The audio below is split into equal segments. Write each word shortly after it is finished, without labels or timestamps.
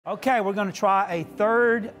Okay, we're going to try a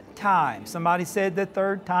third time. Somebody said the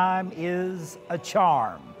third time is a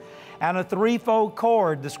charm. And a threefold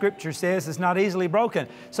cord, the scripture says, is not easily broken.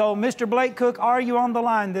 So, Mr. Blake Cook, are you on the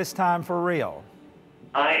line this time for real?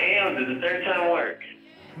 I am. Does the third time work?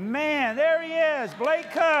 Man, there he is, Blake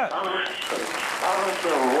Cook. Awesome.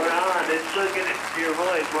 We're on. It's so good to hear your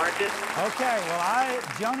voice, Marcus. Okay, well,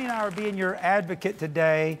 Joni and I are being your advocate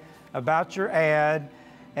today about your ad.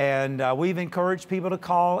 And we've encouraged people to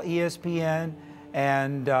call ESPN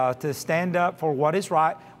and to stand up for what is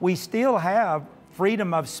right. We still have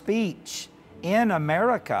freedom of speech in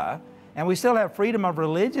America, and we still have freedom of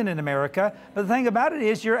religion in America. But the thing about it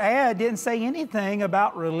is your ad didn't say anything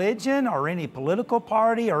about religion or any political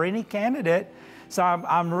party or any candidate. So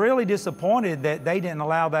I'm really disappointed that they didn't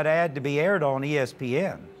allow that ad to be aired on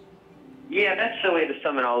ESPN. Yeah, that's the way to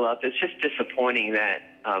sum it all up. It's just disappointing that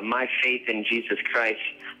my faith in Jesus Christ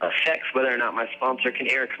affects whether or not my sponsor can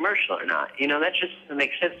air a commercial or not. You know, that just doesn't make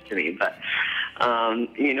sense to me. But,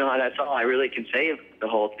 you know, that's all I really can say of the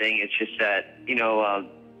whole thing. It's just that, you know,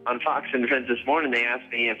 on Fox and Friends this morning, they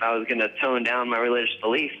asked me if I was going to tone down my religious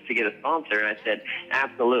beliefs to get a sponsor, and I said,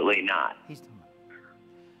 absolutely not.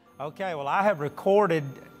 Okay, well, I have recorded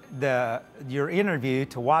your interview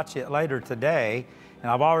to watch it later today, and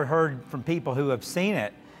I've already heard from people who have seen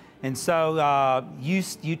it. And so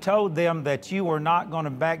you told them that you were not going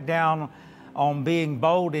to back down on being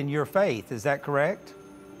bold in your faith. Is that correct?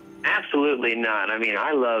 Absolutely not. I mean,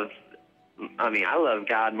 I love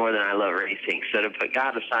God more than I love racing. So to put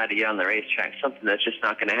God aside to get on the racetrack, something that's just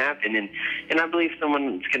not going to happen. And I believe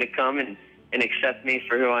someone's going to come and accept me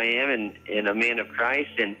for who I am and a man of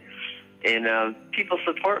Christ. And people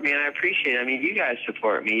support me, and I appreciate it. I mean, you guys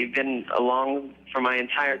support me. You've been along for my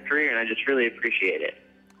entire career, and I just really appreciate it.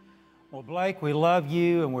 Well, Blake, we love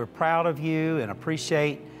you, and we're proud of you, and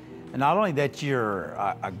appreciate not only that you're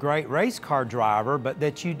a great race car driver, but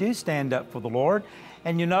that you do stand up for the Lord.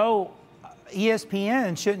 And you know,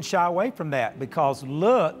 ESPN shouldn't shy away from that, because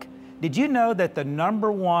look, did you know that the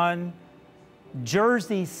 #1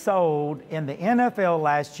 jersey sold in the NFL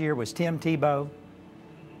last year was Tim Tebow?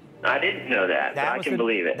 I didn't know that, but I can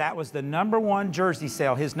believe it. That was the #1 jersey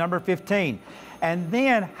sale, his number 15. And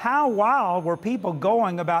then how wild were people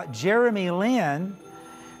going about Jeremy Lin,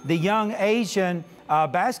 the young Asian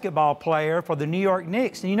basketball player for the New York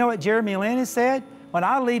Knicks. And you know what Jeremy Lin has said? When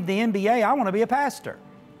I leave the NBA, I want to be a pastor.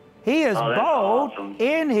 He is bold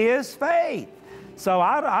in his faith. So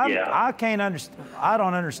I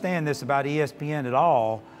don't understand this about ESPN at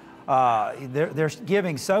all. They're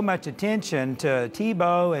giving so much attention to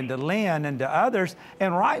Tebow and to Lynn and to others,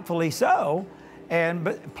 and rightfully so.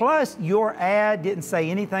 But plus, your ad didn't say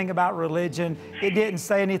anything about religion. It didn't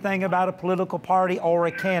say anything about a political party or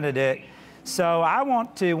a candidate. So I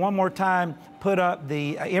want to, one more time, put up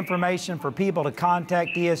the information for people to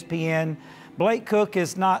contact ESPN. Blake Cook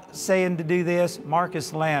is not saying to do this.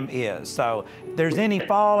 Marcus Lamb is. So if there's any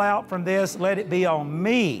fallout from this, let it be on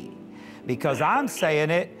me, because I'm saying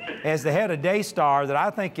it as the head of Daystar that I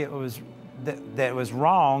think it was that was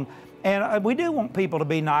wrong. And we do want people to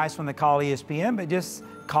be nice when they call ESPN, but just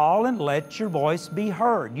call and let your voice be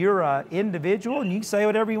heard. You're an individual, and you can say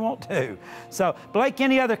whatever you want to. So, Blake,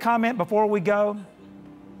 any other comment before we go?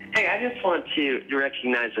 Hey, I just want to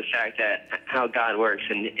recognize the fact that how God works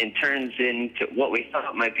and turns into what we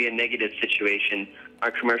thought might be a negative situation, our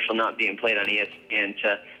commercial not being played on ESPN,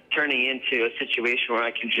 to turning into a situation where I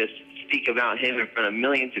can just speak about him in front of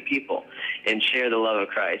millions of people and share the love of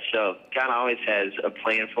Christ. So God always has a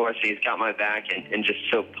plan for us. He's got my back, and just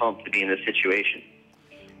so pumped to be in this situation.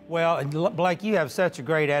 Well, Blake, you have such a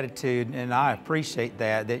great attitude, and I appreciate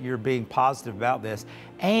that you're being positive about this.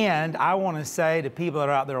 And I want to say to people that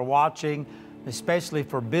are out there watching, especially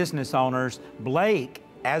for business owners, Blake,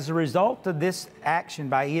 as a result of this action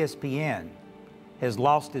by ESPN, has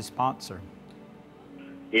lost his sponsor.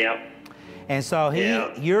 Yep. And so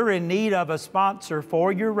you're in need of a sponsor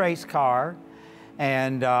for your race car.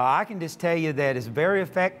 And I can just tell you that it's very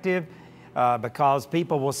effective because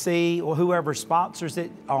people will see whoever sponsors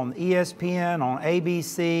it on ESPN, on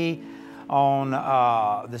ABC, on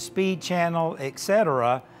the Speed Channel,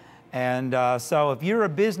 etc. And so if you're a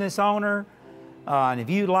business owner and if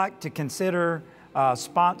you'd like to consider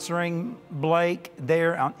sponsoring Blake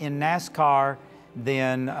there in NASCAR,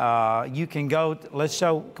 then you can go,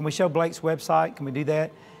 can we show Blake's website? Can we do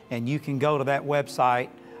that? And you can go to that website,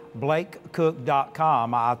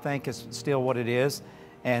 blakecook.com, I think is still what it is.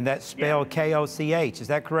 And that's spelled K-O-C-H. Is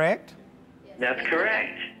that correct? That's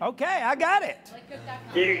correct. Okay, I got it.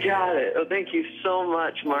 You got it. Well, thank you so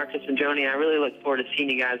much, Marcus and Joni. I really look forward to seeing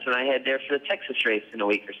you guys when I head there for the Texas race in a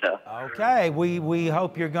week or so. Okay, we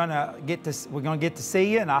hope we're gonna get to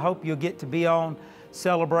see you, and I hope you'll get to be on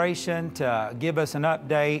Celebration to give us an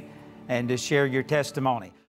update and to share your testimony.